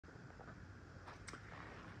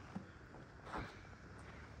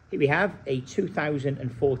Here we have a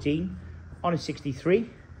 2014 Honda 63.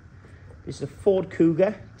 This is a Ford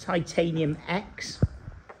Kuga Titanium X.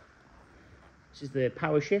 This is the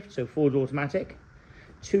Powershift, so Ford automatic.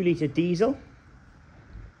 2-litre diesel.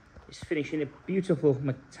 It's finished in a beautiful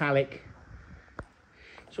metallic,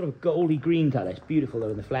 sort of goldy green colour. It's beautiful though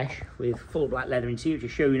in the flesh, with full black leather interior,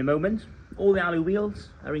 which I'll show you in a moment. All the alloy wheels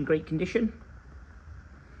are in great condition.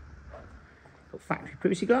 Got factory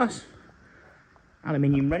privacy glass,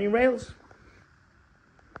 aluminium running rails.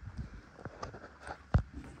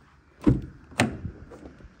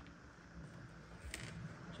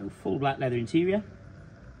 So full black leather interior.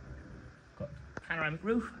 Got panoramic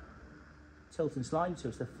roof, tilt and slide, so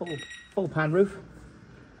it's the full pan roof.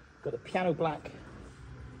 Got the piano black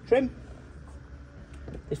trim.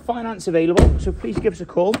 There's finance available, so please give us a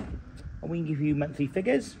call and we can give you monthly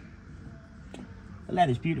figures. The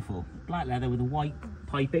leather's beautiful, black leather with a white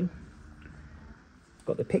piping.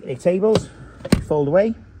 Got the picnic tables, fold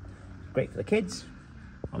away, great for the kids.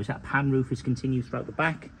 Obviously that pan roof is continued throughout the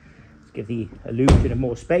back to give the illusion of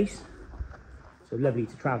more space. So lovely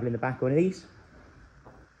to travel in the back of one of these.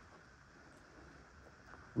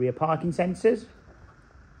 Rear parking sensors.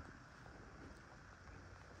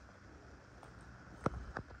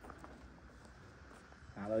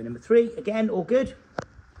 Alloy number 3, again, all good.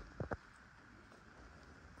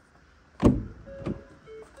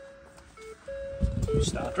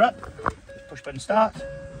 Start her up, just push button start. So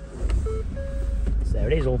there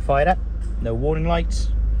it is, all fired up, no warning lights,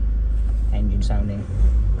 engine sounding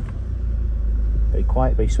very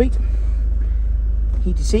quiet, very sweet.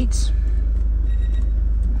 Heated seats,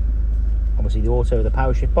 obviously the auto, the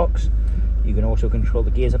power shift box. You can also control the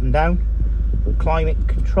gears up and down with climate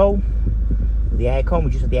control. With the aircon, we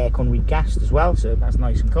just have the aircon regassed as well, so that's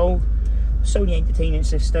nice and cold. Sony entertainment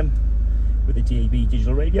system with a DAB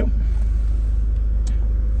digital radio.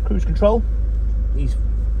 Cruise control. These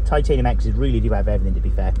Titanium X's really do have everything, to be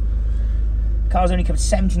fair. The car's only covered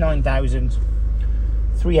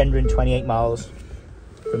 79,328 miles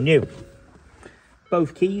from new.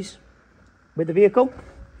 Both keys with the vehicle.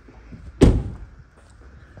 And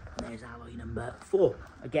there's alloy number 4.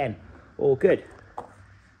 Again, all good.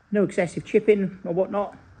 No excessive chipping or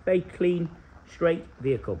whatnot. Very clean, straight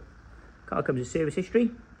vehicle. Car comes with service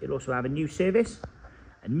history. It'll also have a new service,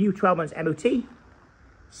 a new 12 months MOT,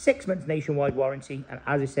 6 months nationwide warranty, and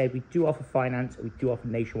as I said, we do offer finance and we do offer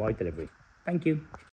nationwide delivery. Thank you.